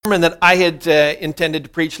sermon that I had intended to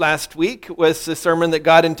preach last week was the sermon that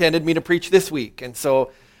God intended me to preach this week. And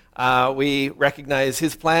so we recognize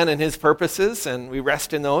his plan and his purposes, and we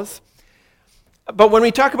rest in those. But when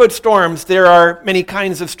we talk about storms, there are many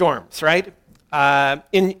kinds of storms, right?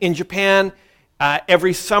 In Japan,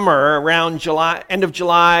 every summer around July, end of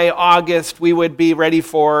July, August, we would be ready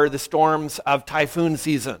for the storms of typhoon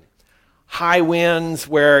season. High winds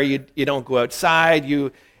where you don't go outside.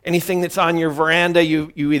 Anything that's on your veranda,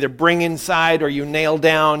 you either bring inside or you nail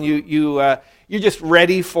down. You're just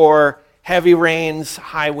ready for heavy rains,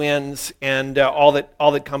 high winds, and all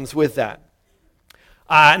that comes with that.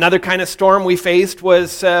 Another kind of storm we faced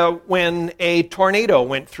was when a tornado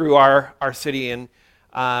went through our city and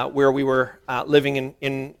where we were living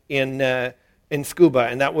in Scuba,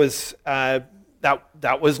 and that was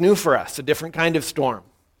new for us, a different kind of storm.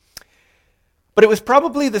 But it was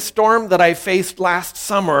probably the storm that I faced last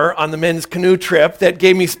summer on the men's canoe trip that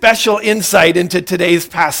gave me special insight into today's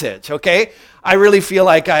passage, okay? I really feel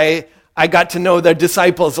like I got to know the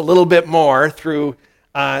disciples a little bit more through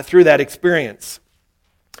that experience.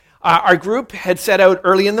 Our group had set out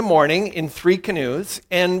early in the morning in 3 canoes,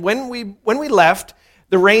 and when we left,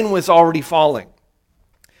 the rain was already falling.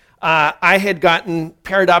 I had gotten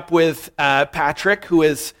paired up with Patrick, who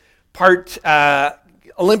is part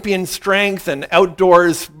Olympian strength and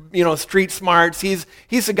outdoors, street smarts. He's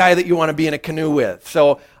the guy that you want to be in a canoe with.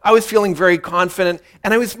 So I was feeling very confident,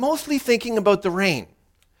 and I was mostly thinking about the rain.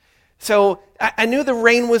 So I knew the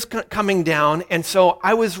rain was coming down, and so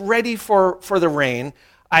I was ready for the rain.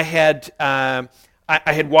 I had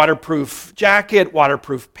waterproof jacket,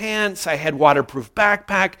 waterproof pants, I had waterproof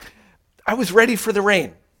backpack. I was ready for the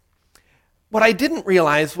rain. What I didn't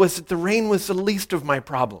realize was that the rain was the least of my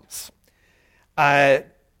problems.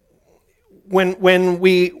 When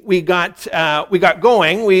we got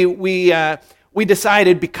going, we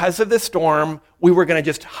decided because of the storm we were going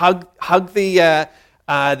to just hug the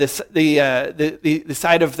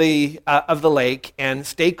side of the lake and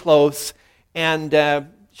stay close, and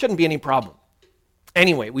shouldn't be any problem.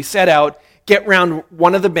 Anyway, we set out, get round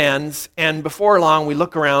one of the bends, and before long we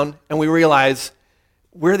look around and we realize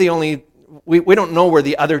we don't know where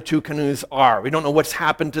the other 2 canoes are. We don't know what's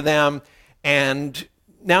happened to them. And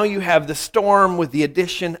now you have the storm with the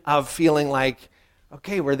addition of feeling like,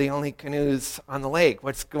 okay, we're the only canoes on the lake.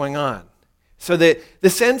 What's going on? So the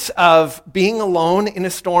sense of being alone in a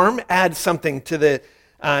storm adds something to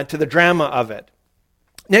the drama of it.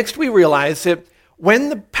 Next, we realized that when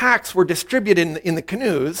the packs were distributed in the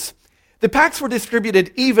canoes, the packs were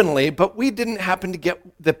distributed evenly, but we didn't happen to get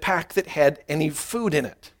the pack that had any food in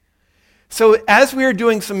it. So as we were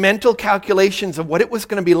doing some mental calculations of what it was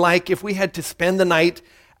going to be like if we had to spend the night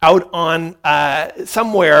out on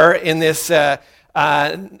somewhere in this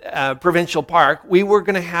provincial park, we were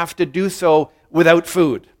going to have to do so without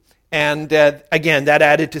food. And again, that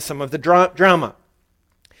added to some of the drama.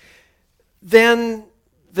 Then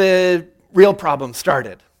the real problem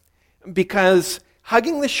started, because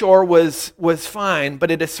hugging the shore was fine, but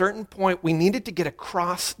at a certain point we needed to get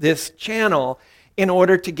across this channel in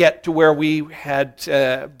order to get to where we had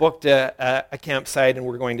booked a campsite and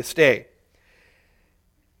were going to stay.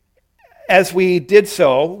 As we did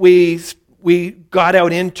so, we got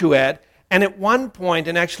out into it, and at one point,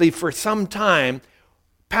 and actually for some time,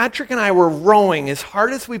 Patrick and I were rowing as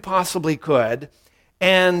hard as we possibly could,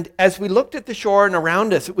 and as we looked at the shore and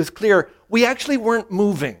around us, it was clear we actually weren't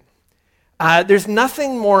moving. There's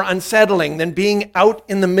nothing more unsettling than being out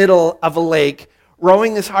in the middle of a lake,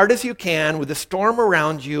 rowing as hard as you can with a storm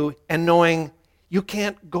around you and knowing you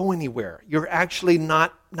can't go anywhere. You're actually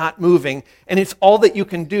not moving, and it's all that you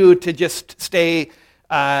can do to just stay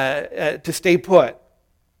put.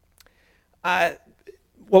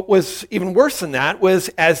 What was even worse than that was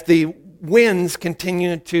as the winds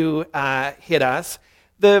continued to hit us,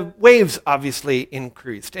 the waves obviously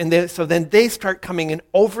increased. And so then they start coming in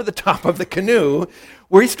over the top of the canoe.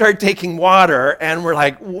 We start taking water, and we're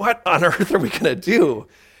like, what on earth are we going to do?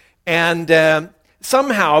 And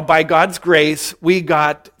somehow, by God's grace, we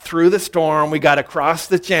got through the storm, we got across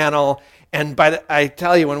the channel, and I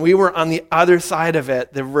tell you, when we were on the other side of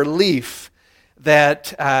it, the relief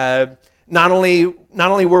that not only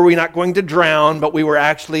were we not going to drown, but we were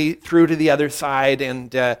actually through to the other side,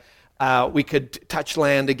 and we could touch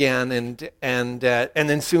land again, and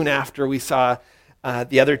then soon after we saw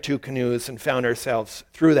the other 2 canoes and found ourselves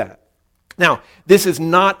through that. Now, this is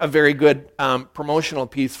not a very good promotional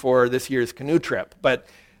piece for this year's canoe trip, but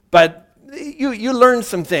you learn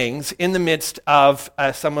some things in the midst of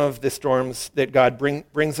some of the storms that God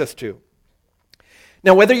brings us to.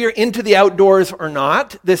 Now, whether you're into the outdoors or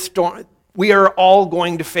not, this storm, We are all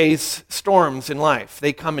going to face storms in life.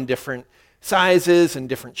 They come in different sizes and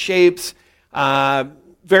different shapes.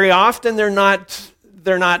 Very often they're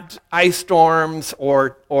not ice storms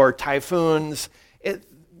or typhoons.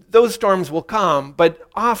 Those storms will come, but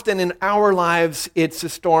often in our lives it's the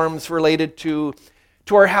storms related to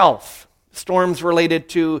our health, storms related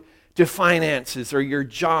to finances or your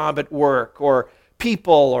job at work or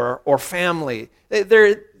people or family.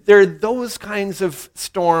 They're those kinds of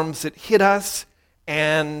storms that hit us,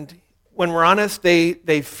 and when we're honest,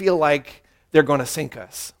 they feel like they're going to sink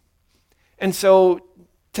us. And so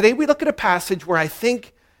today we look at a passage where I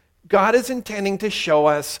think God is intending to show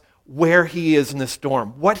us where he is in the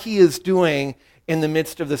storm, what he is doing in the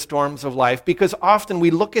midst of the storms of life, because often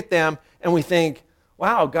we look at them and we think,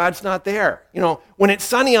 wow, God's not there. You know, when it's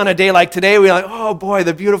sunny on a day like today, we're like, oh boy,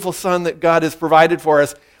 the beautiful sun that God has provided for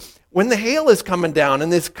us. When the hail is coming down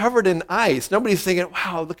and it's covered in ice, nobody's thinking,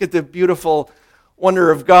 wow, look at the beautiful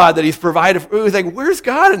wonder of God that he's provided. We think, where's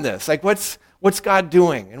God in this? Like, what's God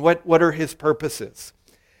doing? And what are his purposes?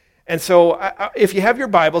 And so if you have your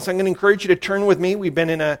Bibles, I'm going to encourage you to turn with me. We've been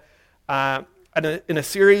in a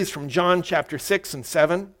series from John chapter 6 and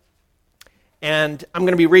 7. And I'm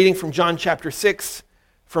going to be reading from John chapter 6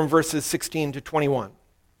 from verses 16 to 21.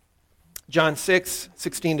 John 6,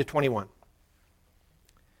 16 to 21.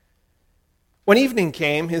 When evening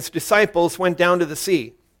came, his disciples went down to the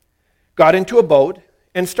sea, got into a boat,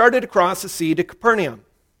 and started across the sea to Capernaum.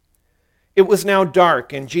 It was now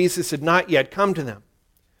dark, and Jesus had not yet come to them.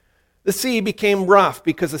 The sea became rough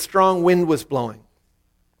because a strong wind was blowing.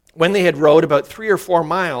 When they had rowed about 3 or 4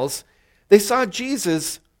 miles, they saw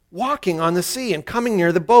Jesus walking on the sea and coming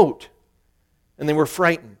near the boat, and they were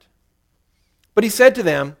frightened. But he said to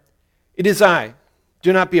them, "It is I,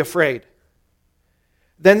 do not be afraid."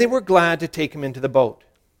 Then they were glad to take him into the boat,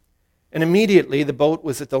 and immediately the boat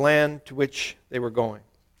was at the land to which they were going.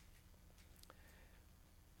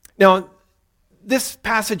 Now, this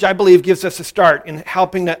passage, I believe, gives us a start in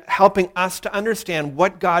helping us to understand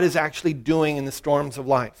what God is actually doing in the storms of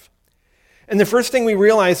life. And the first thing we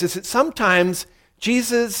realize is that sometimes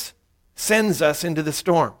Jesus sends us into the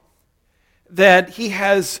storm. That he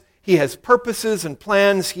has purposes and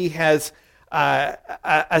plans. He has an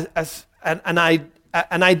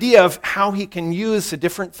idea of how he can use the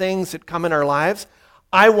different things that come in our lives.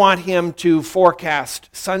 I want him to forecast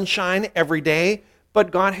sunshine every day, but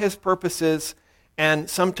God has purposes, and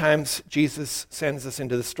sometimes Jesus sends us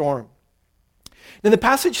into the storm. Now, the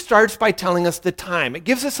passage starts by telling us the time. It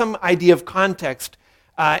gives us some idea of context,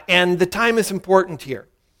 and the time is important here.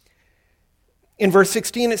 In verse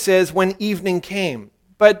 16, it says, when evening came.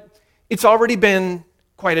 But it's already been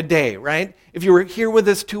quite a day, right? If you were here with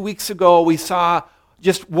us 2 weeks ago, we saw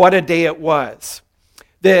just what a day it was.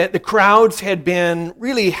 The crowds had been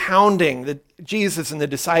really hounding Jesus and the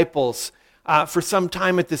disciples for some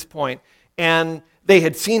time at this point. And they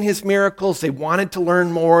had seen his miracles. They wanted to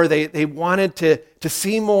learn more. They wanted to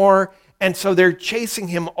see more. And so they're chasing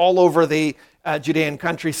him all over the Judean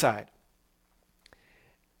countryside.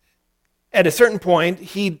 At a certain point,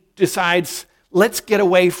 he decides, let's get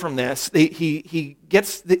away from this. He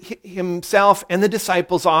gets himself and the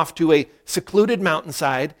disciples off to a secluded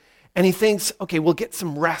mountainside, and he thinks, okay, we'll get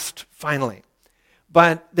some rest finally.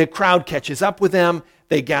 But the crowd catches up with them.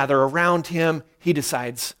 They gather around him. He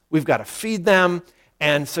decides, we've got to feed them.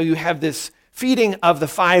 And so you have this feeding of the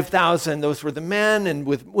 5,000. Those were the men, and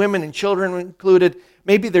with women and children included.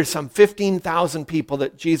 Maybe there's some 15,000 people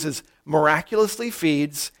that Jesus miraculously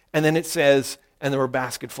feeds, and then it says, and there were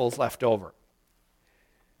basketfuls left over.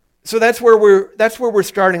 So that's where we're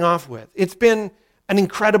starting off with. It's been an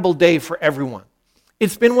incredible day for everyone.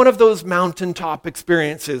 It's been one of those mountaintop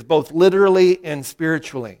experiences, both literally and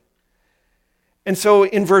spiritually. And so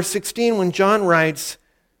in verse 16, when John writes,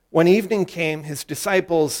 when evening came, his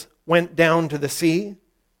disciples went down to the sea.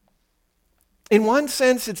 In one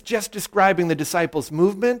sense, it's just describing the disciples'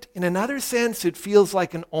 movement. In another sense, it feels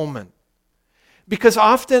like an omen. Because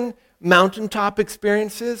often mountaintop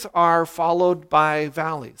experiences are followed by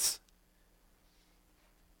valleys.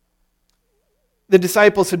 The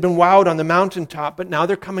disciples had been wowed on the mountaintop, but now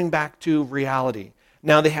they're coming back to reality.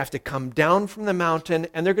 Now they have to come down from the mountain,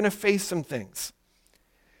 and they're going to face some things.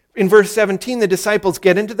 In verse 17, the disciples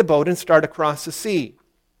get into the boat and start across the sea.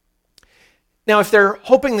 Now, if they're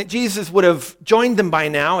hoping that Jesus would have joined them by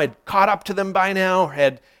now, had caught up to them by now,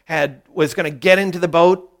 was going to get into the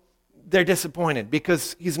boat, they're disappointed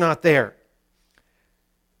because he's not there.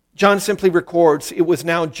 John simply records, it was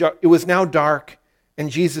now dark, and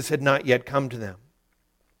Jesus had not yet come to them.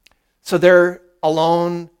 So they're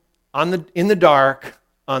alone in the dark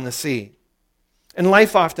on the sea. And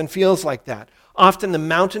life often feels like that. Often the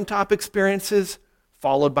mountaintop experiences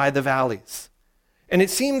followed by the valleys. And it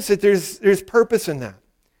seems that there's purpose in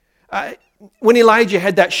that. When Elijah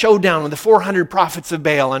had that showdown with the 400 prophets of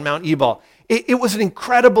Baal on Mount Ebal, it was an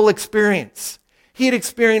incredible experience. He had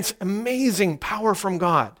experienced amazing power from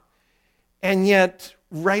God. And yet,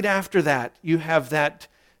 right after that, you have that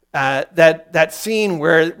scene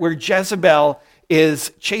where Jezebel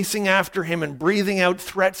is chasing after him and breathing out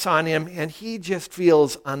threats on him, and he just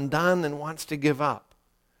feels undone and wants to give up.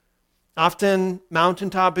 Often,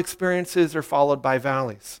 mountaintop experiences are followed by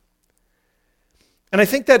valleys. And I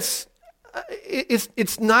think it's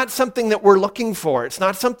not something that we're looking for. It's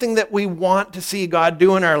not something that we want to see God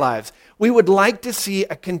do in our lives. We would like to see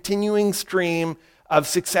a continuing stream of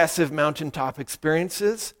successive mountaintop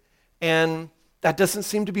experiences, and that doesn't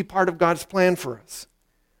seem to be part of God's plan for us.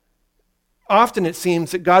 Often it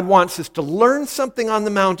seems that God wants us to learn something on the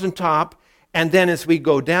mountaintop, and then as we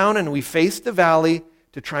go down and we face the valley,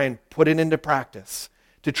 to try and put it into practice,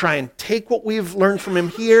 to try and take what we've learned from him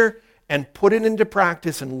here and put it into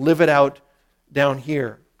practice and live it out down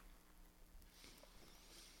here.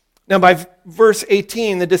 Now by verse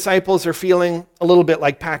 18, the disciples are feeling a little bit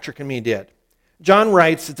like Patrick and me did. John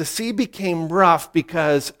writes that the sea became rough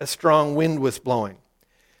because a strong wind was blowing.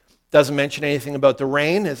 Doesn't mention anything about the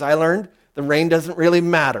rain, as I learned. The rain doesn't really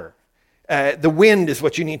matter. The wind is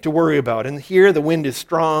what you need to worry about. And here the wind is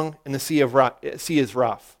strong and the sea is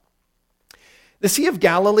rough. The Sea of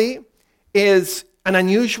Galilee is an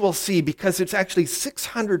unusual sea because it's actually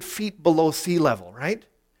 600 feet below sea level, right?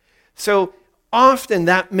 So often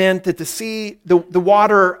that meant that the sea, the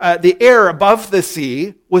water, the air above the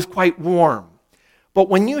sea was quite warm. But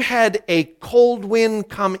when you had a cold wind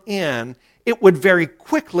come in, it would very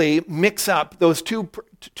quickly mix up those two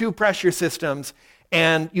pressure systems,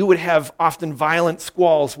 and you would have often violent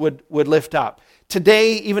squalls would lift up.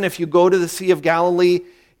 Today, even if you go to the Sea of Galilee,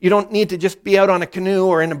 you don't need to just be out on a canoe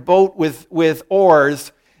or in a boat with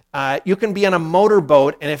oars. You can be on a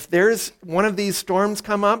motorboat, and if there's one of these storms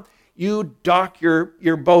come up, you dock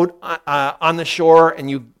your boat on the shore and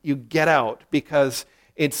you get out because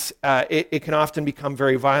it can often become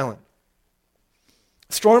very violent.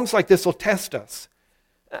 Storms like this will test us.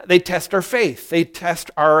 They test our faith. They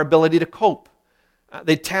test our ability to cope.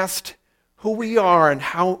 They test who we are and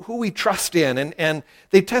who we trust in. And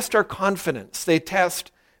they test our confidence. They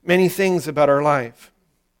test many things about our life.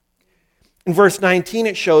 In verse 19,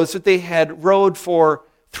 it shows that they had rowed for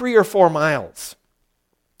 3 or 4 miles.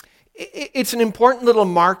 It's an important little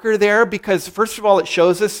marker there because, first of all, it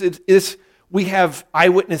shows us we have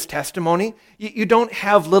eyewitness testimony. You don't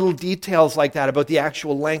have little details like that about the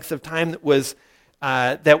actual length of time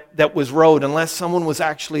that was rowed unless someone was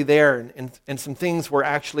actually there and some things were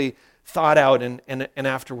actually thought out and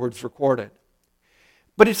afterwards recorded.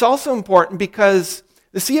 But it's also important because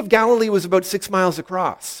the Sea of Galilee was about 6 miles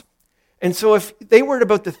across. And so if they were at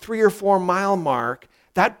about the 3 or 4 mile mark,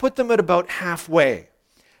 that put them at about halfway.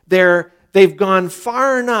 They've gone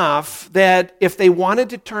far enough that if they wanted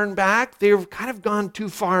to turn back, they've kind of gone too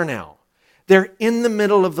far now. They're in the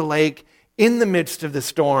middle of the lake, in the midst of the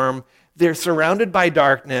storm. They're surrounded by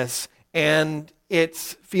darkness, and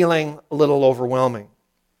it's feeling a little overwhelming.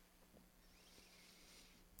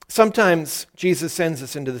 Sometimes Jesus sends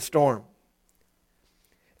us into the storm.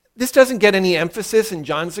 This doesn't get any emphasis in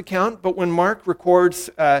John's account, but when Mark records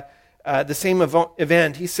the same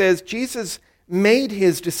event, he says Jesus made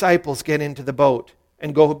his disciples get into the boat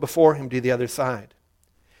and go before him to the other side.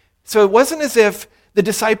 So it wasn't as if the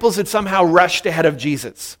disciples had somehow rushed ahead of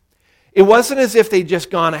Jesus. It wasn't as if they'd just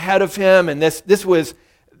gone ahead of him and this was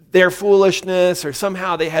their foolishness or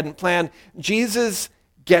somehow they hadn't planned. Jesus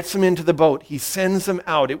gets them into the boat. He sends them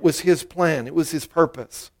out. It was his plan. It was his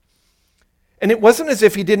purpose. And it wasn't as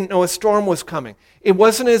if he didn't know a storm was coming. It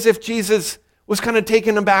wasn't as if Jesus was kind of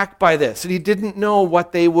taken aback by this, and he didn't know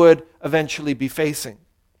what they would eventually be facing.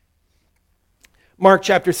 Mark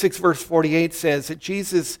chapter 6, verse 48 says that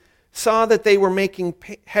Jesus saw that they were making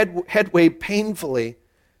headway painfully,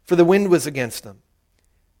 for the wind was against them.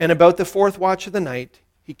 And about the 4th watch of the night,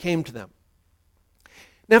 he came to them.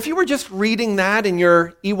 Now, if you were just reading that in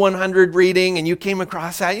your E100 reading and you came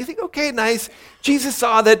across that, you think, okay, nice. Jesus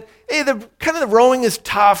saw that, hey, the rowing is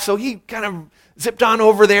tough, so he kind of zipped on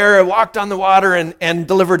over there, walked on the water, and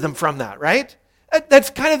delivered them from that, right? That's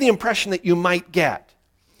kind of the impression that you might get.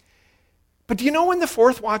 But do you know when the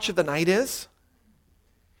 4th watch of the night is?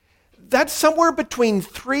 That's somewhere between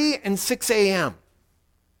 3 and 6 a.m.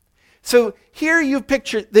 So here you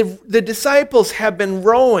picture the disciples have been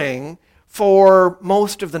rowing for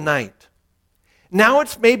most of the night. Now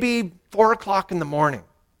it's maybe 4 o'clock in the morning.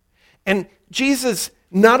 And Jesus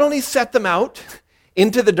not only set them out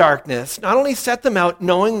into the darkness, not only set them out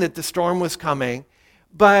knowing that the storm was coming,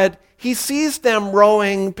 but he sees them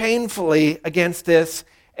rowing painfully against this.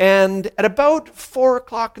 And at about 4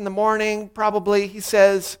 o'clock in the morning, probably, he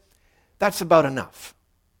says, that's about enough.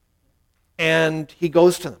 And he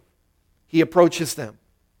goes to them. He approaches them.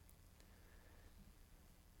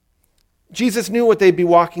 Jesus knew what they'd be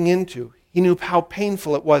walking into. He knew how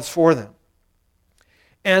painful it was for them.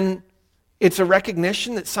 And it's a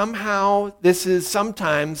recognition that somehow this is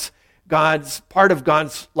sometimes part of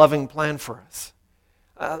God's loving plan for us.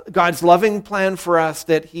 God's loving plan for us,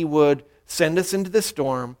 that he would send us into the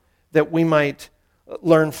storm that we might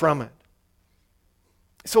learn from it.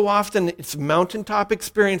 So often it's mountaintop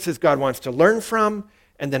experiences God wants to learn from,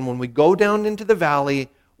 and then when we go down into the valley,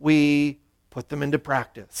 we put them into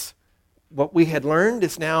practice. What we had learned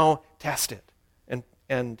is now tested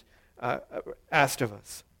and asked of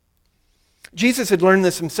us. Jesus had learned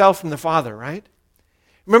this himself from the Father, right?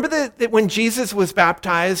 Remember that when Jesus was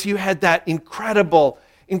baptized, you had that incredible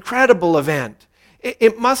event.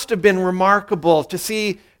 It must have been remarkable to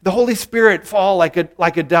see the Holy Spirit fall like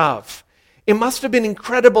a dove. It must have been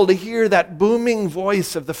incredible to hear that booming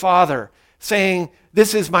voice of the Father saying,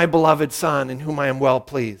 "This is my beloved Son in whom I am well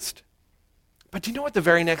pleased." But do you know what the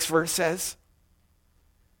very next verse says?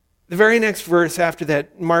 The very next verse after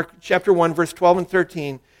that, Mark chapter 1, verse 12 and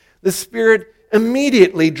 13, the Spirit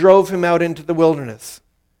immediately drove him out into the wilderness.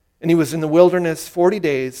 And he was in the wilderness 40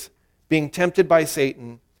 days, being tempted by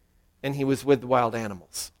Satan, and he was with the wild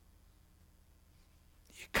animals.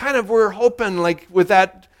 You kind of were hoping, like with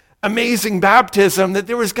that amazing baptism, that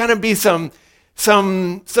there was going to be some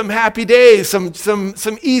happy days,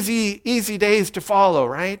 some easy days to follow,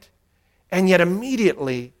 right? And yet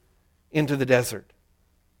immediately into the desert.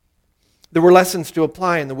 There were lessons to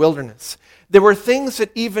apply in the wilderness. There were things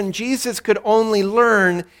that even Jesus could only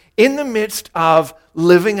learn in the midst of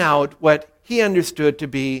living out what he understood to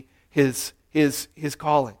be his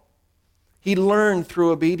calling. He learned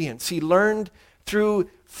through obedience. He learned through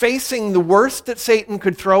facing the worst that Satan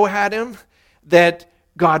could throw at him, that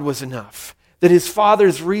God was enough, that his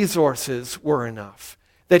Father's resources were enough,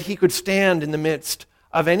 that he could stand in the midst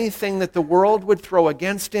of anything that the world would throw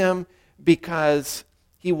against him, because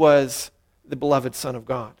he was the beloved Son of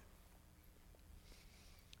God.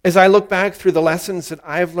 As I look back through the lessons that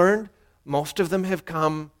I've learned, most of them have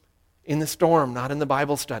come in the storm, not in the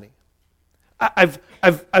Bible study. I've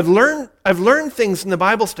learned things in the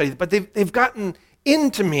Bible study, but they've gotten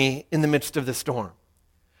into me in the midst of the storm.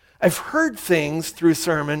 I've heard things through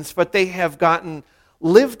sermons, but they have gotten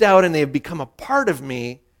lived out and they have become a part of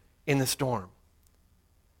me in the storm.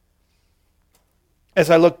 As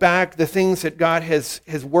I look back, the things that God has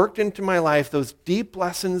worked into my life, those deep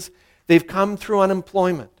lessons, they've come through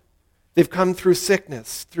unemployment. They've come through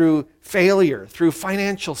sickness, through failure, through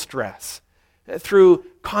financial stress, through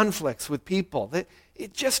conflicts with people.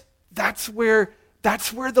 That's where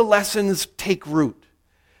the lessons take root.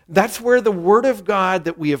 That's where the Word of God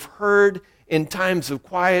that we have heard in times of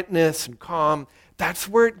quietness and calm, that's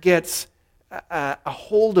where it gets a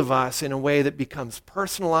hold of us in a way that becomes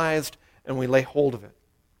personalized, and we lay hold of it.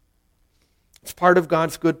 It's part of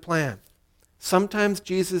God's good plan. Sometimes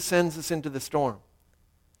Jesus sends us into the storm.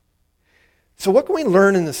 So what can we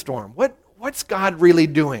learn in the storm? What's God really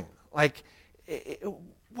doing?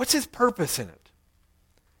 What's his purpose in it?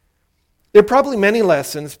 There are probably many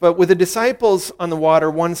lessons, but with the disciples on the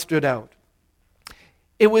water, one stood out.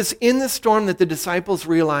 It was in the storm that the disciples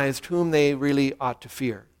realized whom they really ought to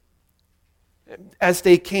fear. As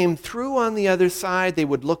they came through on the other side, they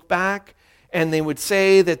would look back and they would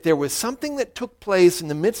say that there was something that took place in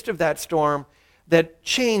the midst of that storm that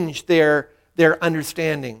changed their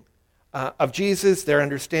understanding of Jesus, their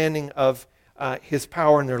understanding of his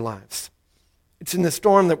power in their lives. It's in the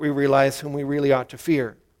storm that we realize whom we really ought to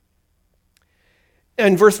fear.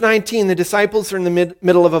 In verse 19, the disciples are in the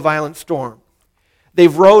middle of a violent storm.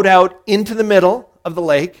 They've rowed out into the middle of the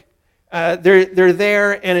lake. They're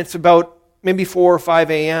there, and it's about maybe 4 or 5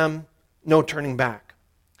 a.m., no turning back.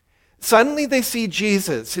 Suddenly they see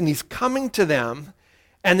Jesus, and he's coming to them,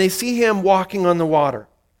 and they see him walking on the water.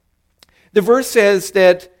 The verse says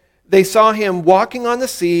that they saw him walking on the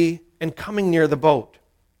sea and coming near the boat.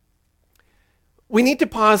 We need to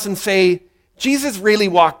pause and say, Jesus really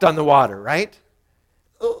walked on the water, right?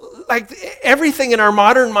 Like everything in our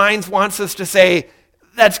modern minds wants us to say,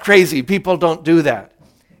 that's crazy, people don't do that.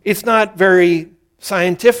 It's not very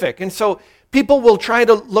scientific. And so people will try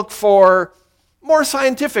to look for more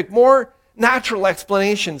scientific, more natural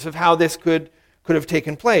explanations of how this could have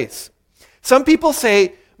taken place. Some people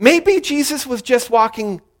say, maybe Jesus was just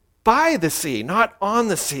walking by the sea, not on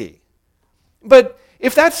the sea. But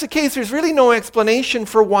if that's the case, there's really no explanation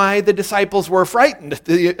for why the disciples were frightened at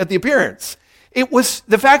the appearance. It was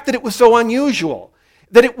the fact that it was so unusual,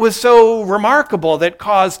 that it was so remarkable, that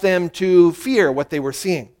caused them to fear what they were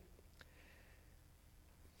seeing.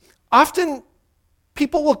 Often,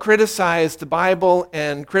 people will criticize the Bible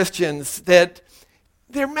and Christians that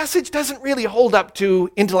their message doesn't really hold up to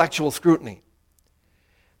intellectual scrutiny.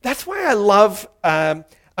 That's why I love a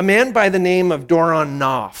man by the name of Doron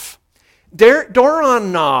Noff.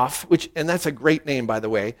 Doron Noff, and that's a great name, by the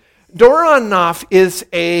way. Doron Noff is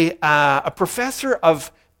a professor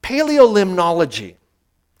of paleolimnology.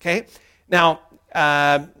 Okay? Now,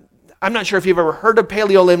 I'm not sure if you've ever heard of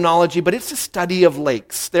paleolimnology, but it's a study of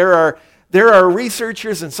lakes. There are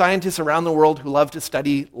researchers and scientists around the world who love to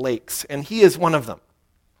study lakes, and he is one of them.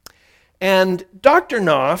 And Dr.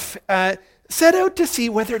 Noff set out to see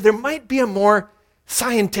whether there might be a more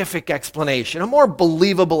scientific explanation, a more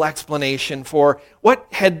believable explanation for what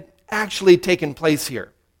had actually taken place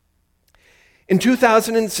here. In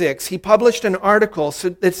 2006, he published an article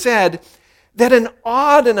that said that an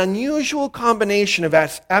odd and unusual combination of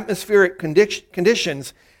atmospheric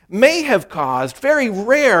conditions may have caused very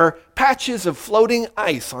rare patches of floating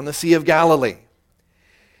ice on the Sea of Galilee.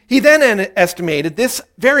 He then estimated this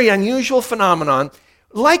very unusual phenomenon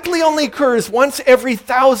likely only occurs once every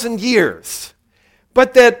 1,000 years,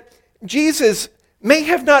 but that Jesus may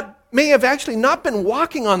have actually not been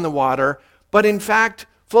walking on the water, but in fact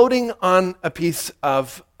floating on a piece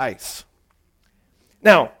of ice.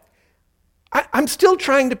 Now, I'm still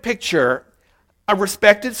trying to picture a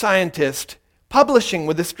respected scientist publishing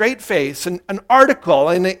with a straight face an article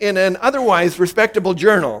in an otherwise respectable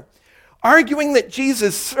journal, arguing that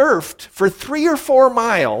Jesus surfed for 3 or 4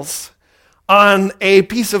 miles on a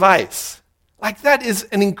piece of ice. Like, that is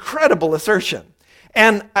an incredible assertion.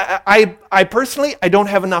 And I personally, I don't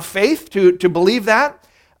have enough faith to believe that.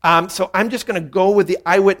 So I'm just going to go with the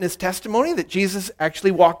eyewitness testimony that Jesus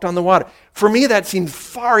actually walked on the water. For me, that seems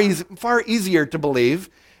far easier to believe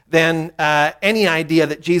than any idea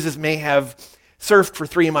that Jesus may have surfed for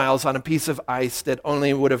 3 miles on a piece of ice that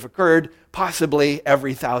only would have occurred possibly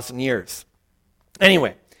every 1,000 years.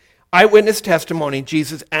 Anyway, eyewitness testimony,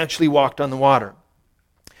 Jesus actually walked on the water.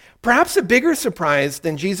 Perhaps a bigger surprise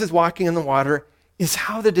than Jesus walking on the water is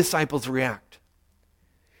how the disciples react.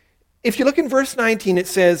 If you look in verse 19, it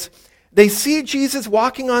says, they see Jesus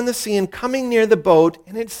walking on the sea and coming near the boat,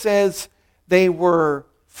 and it says they were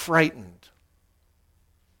frightened.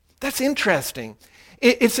 That's interesting.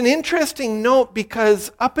 It's an interesting note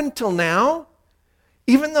because up until now,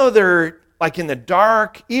 even though they're like in the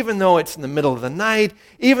dark, even though it's in the middle of the night,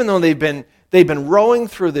 even though they've been rowing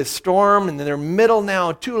through this storm and they're middle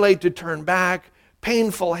now, too late to turn back,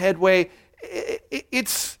 painful headway,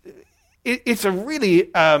 it's a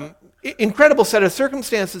really incredible set of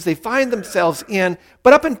circumstances they find themselves in,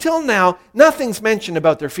 but up until now, nothing's mentioned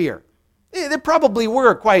about their fear. They probably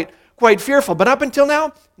were quite fearful, but up until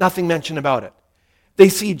now, nothing mentioned about it. They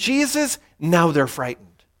see Jesus, now they're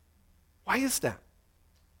frightened. Why is that?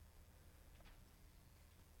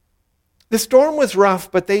 The storm was rough,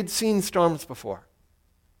 but they'd seen storms before.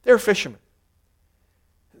 They're fishermen.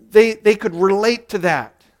 They could relate to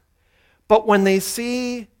that. But when they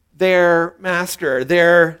see their master,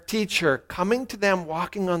 their teacher, coming to them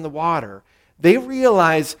walking on the water, they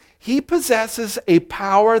realize he possesses a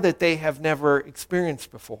power that they have never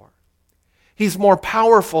experienced before. He's more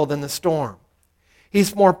powerful than the storm.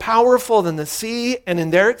 He's more powerful than the sea, and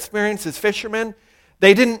in their experience as fishermen,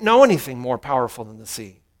 they didn't know anything more powerful than the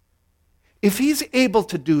sea. If he's able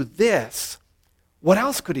to do this, what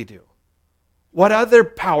else could he do? What other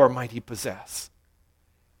power might he possess?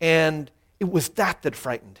 And it was that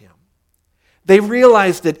frightened him. They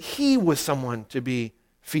realized that he was someone to be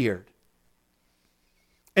feared.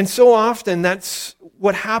 And so often that's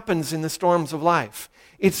what happens in the storms of life.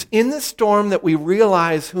 It's in the storm that we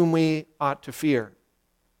realize whom we ought to fear.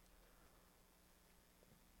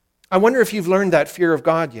 I wonder if you've learned that fear of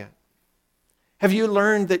God yet. Have you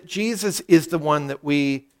learned that Jesus is the one that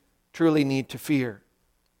we truly need to fear?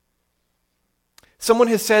 Someone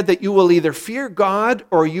has said that you will either fear God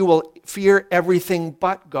or you will fear everything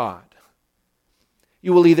but God.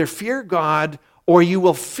 You will either fear God or you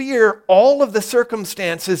will fear all of the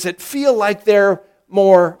circumstances that feel like they're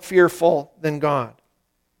more fearful than God.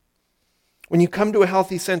 When you come to a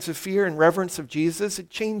healthy sense of fear and reverence of Jesus, it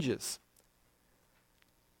changes.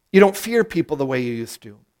 You don't fear people the way you used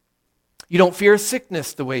to. You don't fear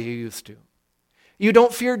sickness the way you used to. You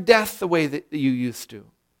don't fear death the way that you used to.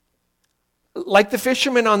 Like the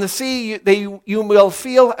fishermen on the sea, you will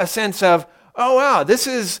feel a sense of, oh wow, this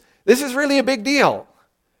is This is really a big deal.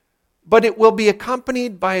 But it will be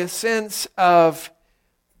accompanied by a sense of,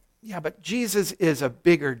 yeah, but Jesus is a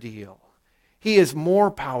bigger deal. He is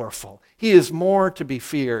more powerful. He is more to be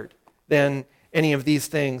feared than any of these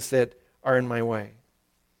things that are in my way.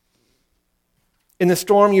 In the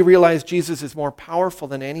storm, you realize Jesus is more powerful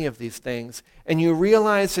than any of these things, and you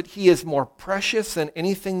realize that he is more precious than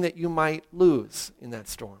anything that you might lose in that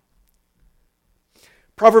storm.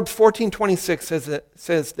 Proverbs 14:26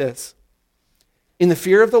 says this, "In the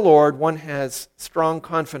fear of the Lord, one has strong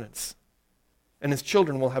confidence, and his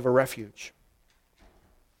children will have a refuge."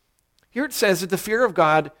 Here it says that the fear of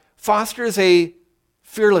God fosters a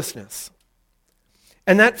fearlessness.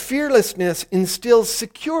 And that fearlessness instills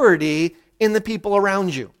security in the people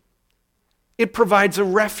around you. It provides a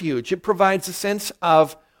refuge. It provides a sense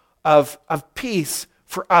of peace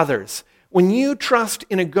for others. When you trust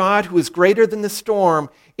in a God who is greater than the storm,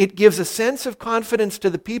 it gives a sense of confidence to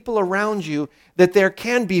the people around you that there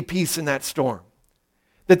can be peace in that storm,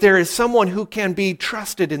 that there is someone who can be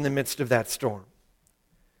trusted in the midst of that storm.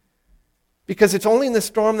 Because it's only in the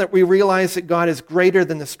storm that we realize that God is greater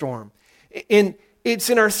than the storm. It's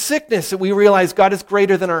in our sickness that we realize God is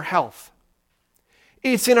greater than our health.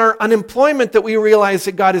 It's in our unemployment that we realize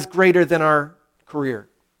that God is greater than our career.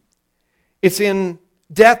 It's in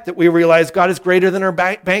debt that we realize God is greater than our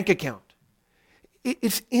bank account.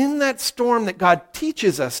 It's in that storm that God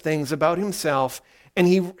teaches us things about himself, and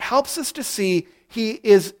he helps us to see he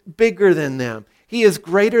is bigger than them. He is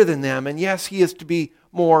greater than them, and yes, he is to be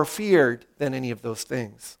more feared than any of those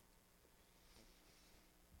things.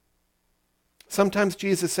 Sometimes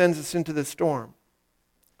Jesus sends us into the storm.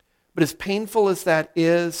 But as painful as that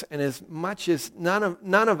is, and as much as none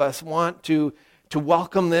of us want to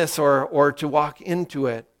welcome this or to walk into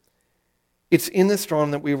it, it's in the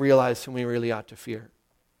storm that we realize whom we really ought to fear.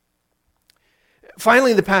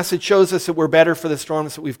 Finally, the passage shows us that we're better for the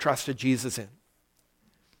storms that we've trusted Jesus in.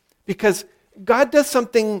 Because God does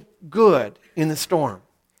something good in the storm.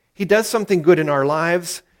 He does something good in our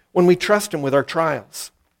lives when we trust him with our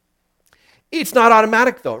trials. It's not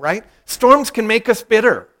automatic though, right? Storms can make us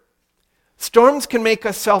bitter. Storms can make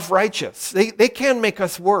us self-righteous. They can make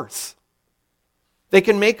us worse. They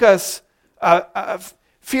can make us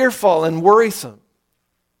fearful and worrisome.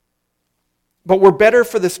 But we're better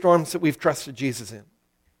for the storms that we've trusted Jesus in.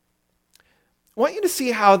 I want you to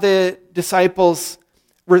see how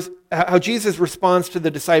how Jesus responds to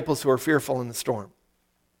the disciples who are fearful in the storm.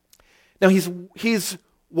 Now he's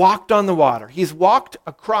walked on the water. He's walked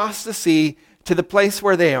across the sea to the place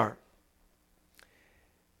where they are.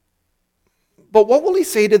 But what will he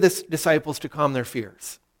say to the disciples to calm their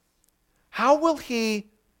fears? How will he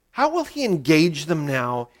engage them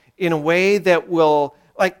now in a way that will,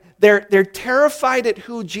 like, they're terrified at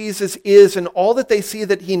who Jesus is and all that they see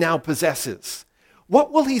that he now possesses.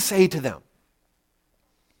 What will he say to them?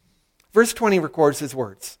 Verse 20 records his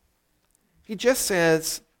words. He just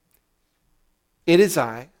says, "It is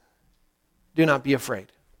I, do not be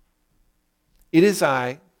afraid. It is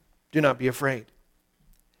I, do not be afraid."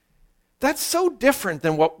 That's so different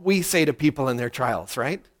than what we say to people in their trials,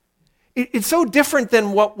 right? It's so different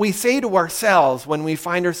than what we say to ourselves when we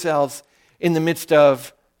find ourselves in the midst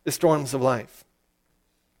of the storms of life.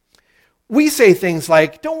 We say things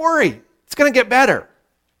like, "Don't worry, it's going to get better."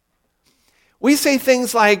 We say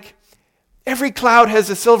things like, "Every cloud has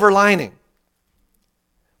a silver lining."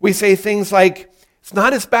 We say things like, "It's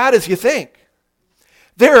not as bad as you think.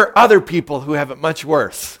 There are other people who have it much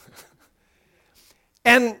worse."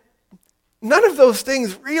 And none of those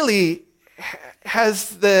things really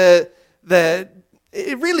has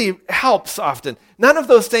it really helps often. None of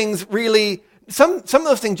those things really, some of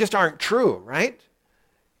those things just aren't true, right?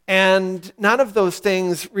 And none of those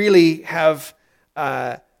things really have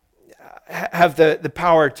the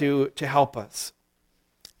power to help us.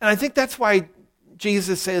 And I think that's why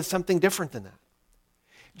Jesus says something different than that.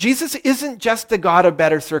 Jesus isn't just the God of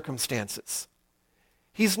better circumstances.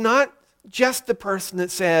 He's not just the person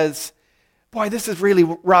that says, "Boy, this is really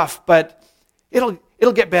rough, but it'll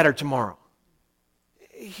get better tomorrow."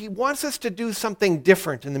 He wants us to do something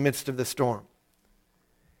different in the midst of the storm.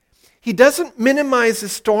 He doesn't minimize the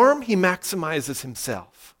storm, he maximizes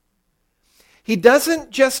himself. He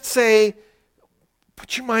doesn't just say,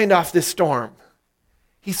 "Put your mind off this storm."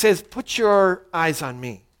 He says, "Put your eyes on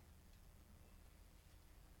me."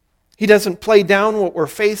 He doesn't play down what we're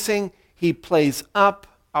facing, he plays up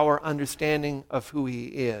our understanding of who he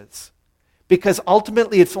is. Because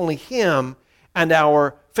ultimately it's only him and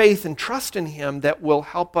our faith and trust in him that will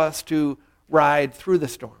help us to ride through the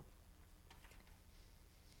storm.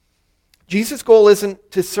 Jesus' goal isn't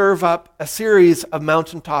to serve up a series of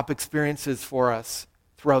mountaintop experiences for us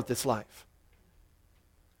throughout this life.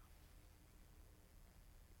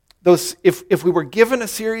 If we were given a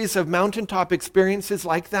series of mountaintop experiences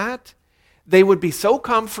like that, they would be so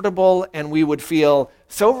comfortable and we would feel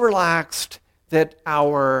so relaxed that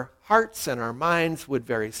our hearts and our minds would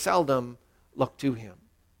very seldom look to Him.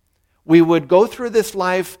 We would go through this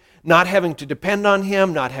life not having to depend on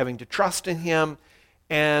Him, not having to trust in Him,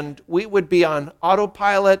 and we would be on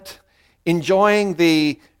autopilot, enjoying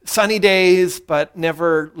the sunny days, but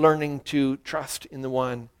never learning to trust in the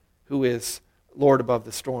one who is Lord above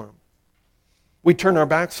the storm. We turn our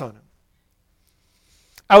backs on Him.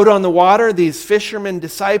 Out on the water, these fishermen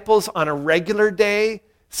disciples on a regular day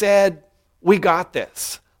said, we got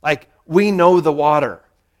this. Like, we know the water.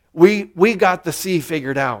 We got the sea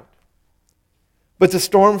figured out. But the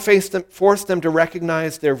storm forced them to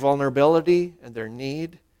recognize their vulnerability and their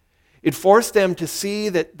need. It forced them to see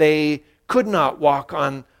that they could not walk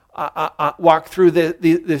through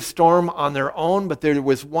the storm on their own, but there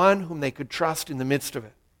was one whom they could trust in the midst of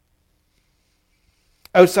it.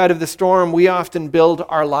 Outside of the storm, we often build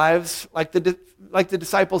our lives like the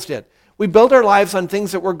disciples did. We build our lives on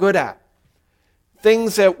things that we're good at,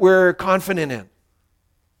 things that we're confident in.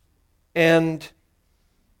 And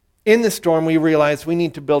in the storm, we realize we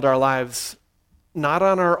need to build our lives not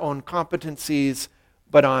on our own competencies,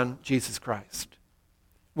 but on Jesus Christ.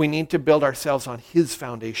 We need to build ourselves on His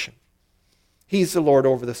foundation. He's the Lord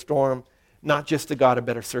over the storm, not just the God of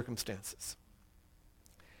better circumstances.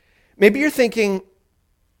 Maybe you're thinking,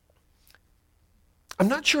 I'm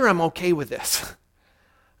not sure I'm okay with this.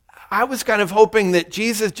 I was kind of hoping that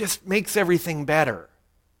Jesus just makes everything better.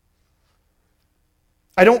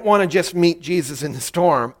 I don't want to just meet Jesus in the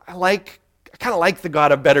storm. I kind of like the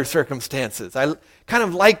God of better circumstances. I kind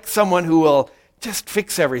of like someone who will just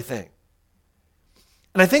fix everything.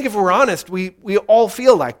 And I think if we're honest, we all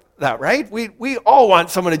feel like that, right? We all want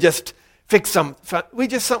someone to just fix we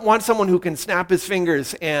just want someone who can snap his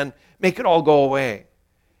fingers and make it all go away.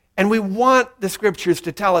 And we want the Scriptures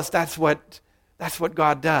to tell us that's what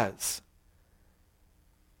God does.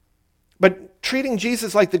 But treating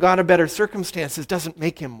Jesus like the God of better circumstances doesn't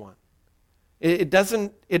make Him one. It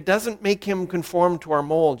doesn't make Him conform to our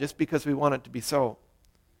mold just because we want it to be so.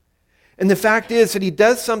 And the fact is that He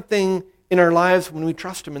does something in our lives when we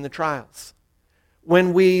trust Him in the trials.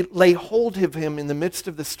 When we lay hold of Him in the midst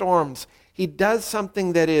of the storms, He does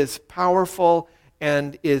something that is powerful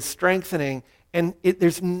and is strengthening, and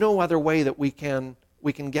there's no other way that we can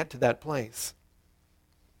get to that place.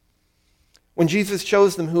 When Jesus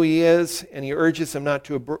shows them who He is and He urges them not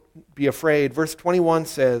to be afraid, verse 21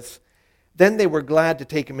 says, then they were glad to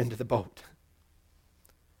take Him into the boat.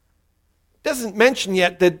 It doesn't mention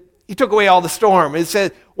yet that He took away all the storm. It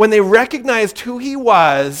says when they recognized who He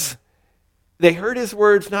was, they heard His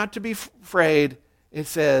words not to be afraid. It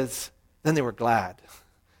says, then they were glad.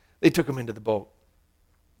 They took Him into the boat.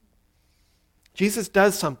 Jesus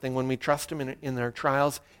does something when we trust Him in our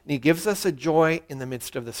trials, and He gives us a joy in the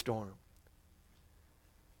midst of the storm.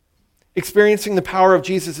 Experiencing the power of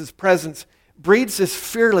Jesus' presence breeds this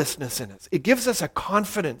fearlessness in us. It gives us a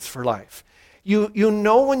confidence for life. You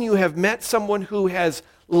know when you have met someone who has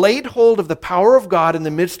laid hold of the power of God in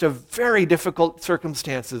the midst of very difficult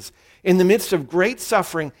circumstances, in the midst of great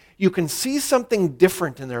suffering, you can see something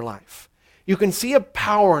different in their life. You can see a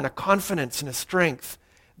power and a confidence and a strength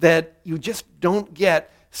that you just don't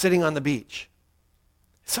get sitting on the beach.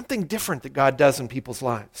 Something different that God does in people's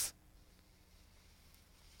lives.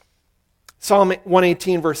 Psalm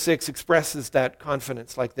 118 verse 6 expresses that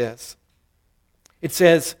confidence like this. It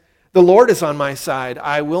says, the Lord is on my side,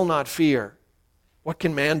 I will not fear. What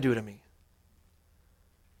can man do to me?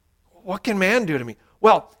 What can man do to me?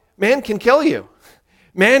 Well, man can kill you.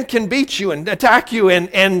 Man can beat you and attack you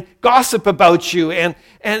and gossip about you. And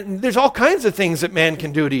there's all kinds of things that man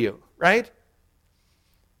can do to you, right?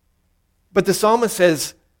 But the psalmist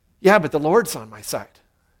says, yeah, but the Lord's on my side.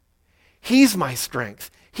 He's my strength.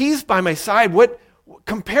 He's by my side.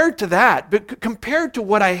 Compared to that, but compared to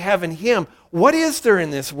what I have in Him, what is there in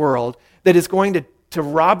this world that is going to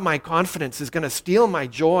rob my confidence, is going to steal my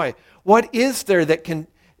joy? What is there that can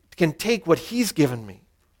take what He's given me?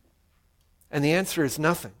 And the answer is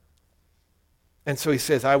nothing. And so he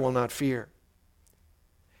says, I will not fear.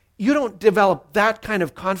 You don't develop that kind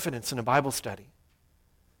of confidence in a Bible study.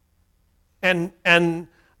 And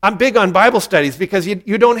I'm big on Bible studies because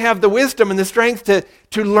you don't have the wisdom and the strength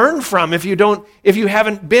to learn from if you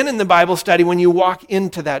haven't been in the Bible study when you walk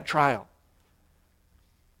into that trial.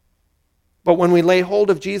 But when we lay hold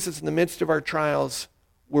of Jesus in the midst of our trials,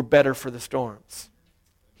 we're better for the storms.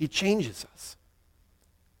 He changes us.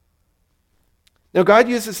 Now, God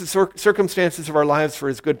uses the circumstances of our lives for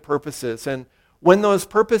his good purposes, and when those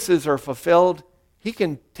purposes are fulfilled, he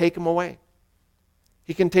can take them away.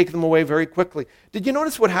 He can take them away very quickly. Did you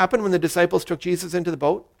notice what happened when the disciples took Jesus into the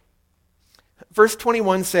boat? Verse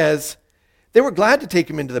 21 says, they were glad to take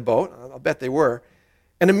him into the boat. I'll bet they were.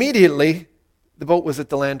 And immediately, the boat was at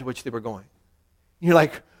the land to which they were going. And you're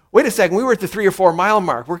like, wait a second, we were at the 3 or 4 mile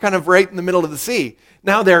mark. We're kind of right in the middle of the sea.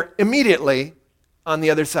 Now they're immediately on the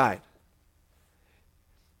other side.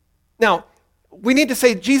 Now, we need to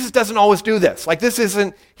say Jesus doesn't always do this.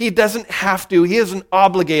 He doesn't have to. He isn't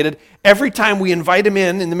obligated. Every time we invite him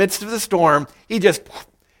in the midst of the storm, he just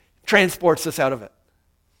transports us out of it.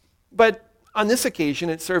 But on this occasion,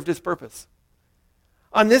 it served his purpose.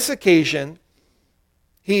 On this occasion,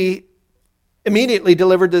 he immediately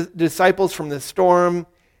delivered the disciples from the storm,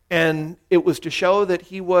 and it was to show that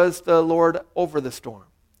he was the Lord over the storm.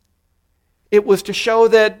 It was to show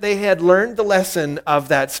that they had learned the lesson of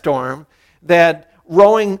that storm, that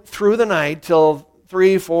rowing through the night till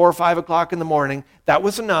 3, 4, 5 o'clock in the morning, that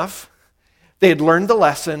was enough. They had learned the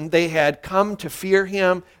lesson. They had come to fear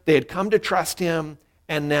him. They had come to trust him,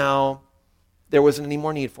 and now there wasn't any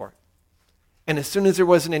more need for it. And as soon as there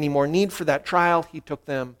wasn't any more need for that trial, he took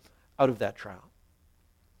them out of that trial.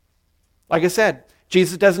 Like I said,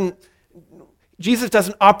 Jesus doesn't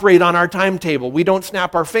operate on our timetable. We don't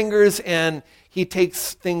snap our fingers and he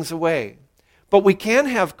takes things away. But we can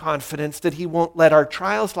have confidence that he won't let our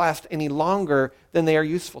trials last any longer than they are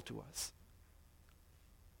useful to us.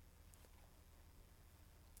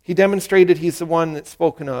 He demonstrated he's the one that's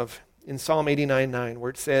spoken of in Psalm 89:9,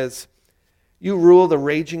 where it says, you rule the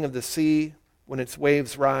raging of the sea. When its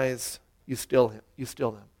waves rise, you still them.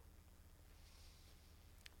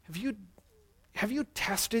 Have you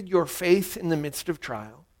tested your faith in the midst of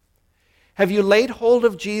trial? Have you laid hold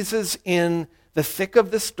of Jesus in the thick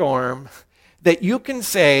of the storm that you can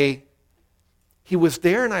say, he was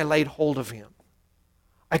there and I laid hold of him.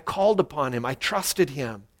 I called upon him. I trusted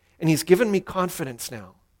him. And he's given me confidence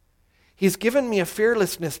now. He's given me a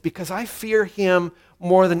fearlessness because I fear him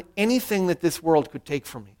more than anything that this world could take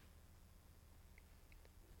from me.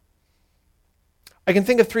 I can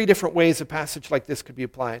think of 3 different ways a passage like this could be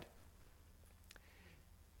applied.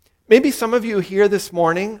 Maybe some of you here this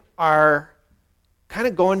morning are kind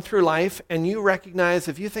of going through life and you recognize,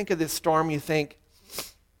 if you think of this storm, you think,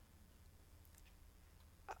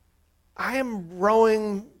 I am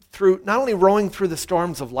not only rowing through the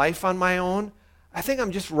storms of life on my own, I think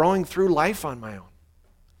I'm just rowing through life on my own.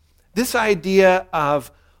 This idea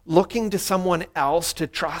of looking to someone else to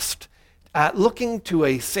trust, looking to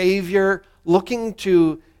a Savior, looking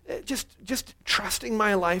to just trusting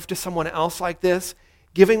my life to someone else like this,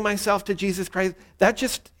 giving myself to Jesus Christ, that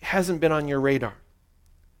just hasn't been on your radar.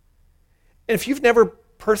 And if you've never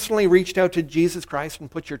personally reached out to Jesus Christ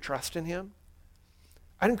and put your trust in him,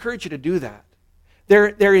 I'd encourage you to do that.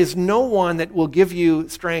 There is no one that will give you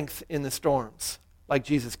strength in the storms like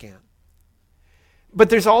Jesus can. But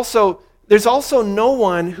there's also no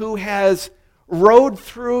one who has rowed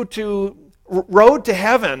to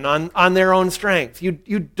heaven on their own strength.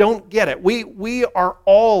 You don't get it. We are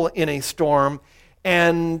all in a storm,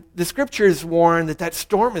 and the scriptures warn that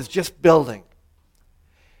storm is just building.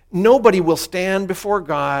 Nobody will stand before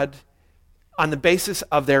God on the basis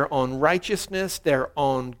of their own righteousness, their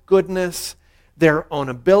own goodness, their own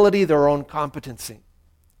ability, their own competency.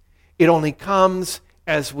 It only comes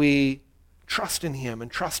as we trust in him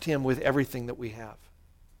and trust him with everything that we have.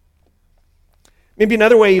 Maybe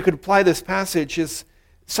another way you could apply this passage is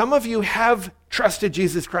some of you have trusted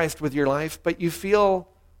Jesus Christ with your life, but you feel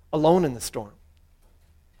alone in the storm.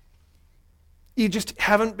 You just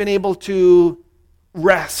haven't been able to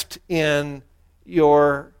rest in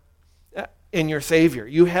your Savior.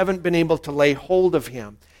 You haven't been able to lay hold of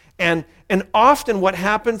him. And often what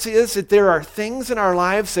happens is that there are things in our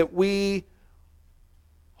lives that we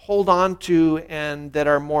hold on to and that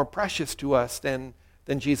are more precious to us than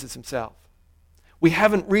Jesus himself. We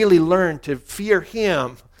haven't really learned to fear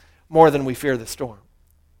him more than we fear the storm.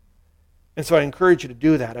 And so I encourage you to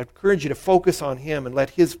do that. I encourage you to focus on him and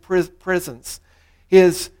let his presence,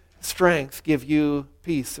 his strength give you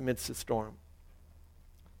peace amidst the storm.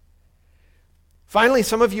 Finally,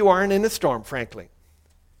 some of you aren't in a storm, frankly.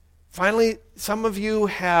 Finally, some of you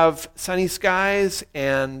have sunny skies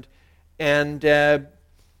and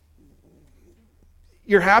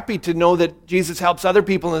you're happy to know that Jesus helps other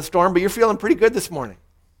people in the storm, but you're feeling pretty good this morning.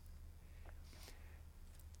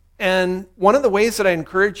 And one of the ways that I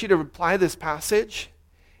encourage you to apply this passage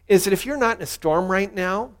is that if you're not in a storm right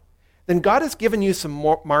now, then God has given you some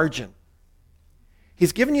more margin.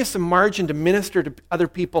 He's given you some margin to minister to other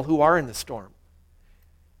people who are in the storm.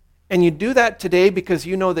 And you do that today because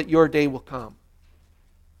you know that your day will come.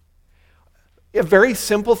 A very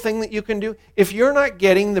simple thing that you can do, if you're not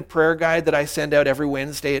getting the prayer guide that I send out every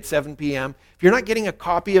Wednesday at 7 p.m., if you're not getting a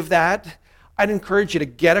copy of that, I'd encourage you to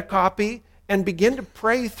get a copy and begin to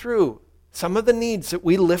pray through some of the needs that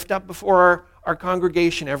we lift up before our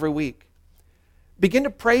congregation every week. Begin to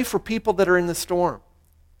pray for people that are in the storm.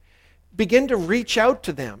 Begin to reach out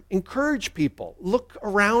to them. Encourage people. Look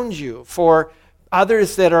around you for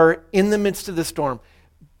others that are in the midst of the storm.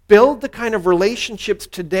 Build the kind of relationships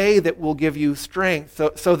today that will give you strength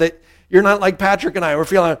so that you're not like Patrick and I. We're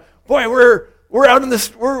feeling, boy, we're out in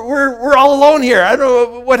this, we're all alone here. I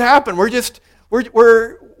don't know what happened. We're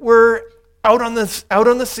out on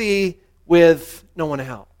the sea with no one to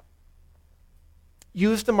help.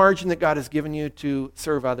 Use the margin that God has given you to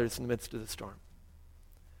serve others in the midst of the storm.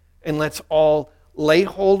 And let's all lay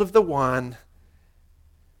hold of the one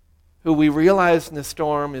who we realize in the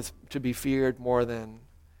storm is to be feared more than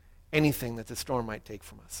anything that the storm might take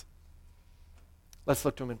from us. Let's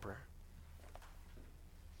look to him in prayer.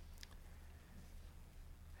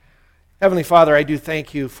 Heavenly Father, I do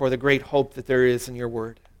thank you for the great hope that there is in your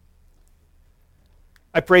word.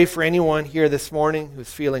 I pray for anyone here this morning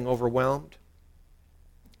who's feeling overwhelmed.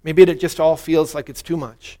 Maybe it just all feels like it's too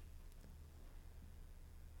much.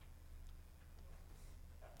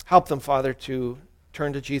 Help them, Father, to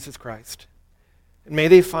turn to Jesus Christ. And may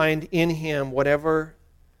they find in him whatever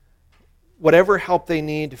help they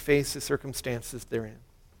need to face the circumstances they're in.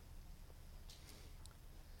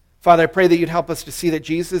 Father, I pray that you'd help us to see that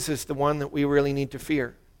Jesus is the one that we really need to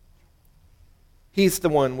fear. He's the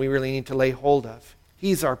one we really need to lay hold of.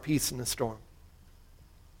 He's our peace in the storm.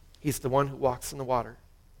 He's the one who walks in the water.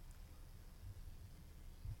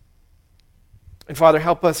 And Father,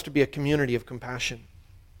 help us to be a community of compassion.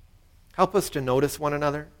 Help us to notice one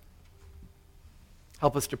another.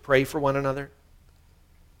 Help us to pray for one another.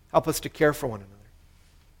 Help us to care for one another.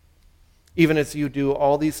 Even as you do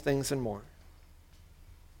all these things and more.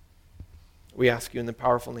 We ask you in the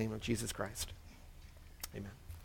powerful name of Jesus Christ. Amen.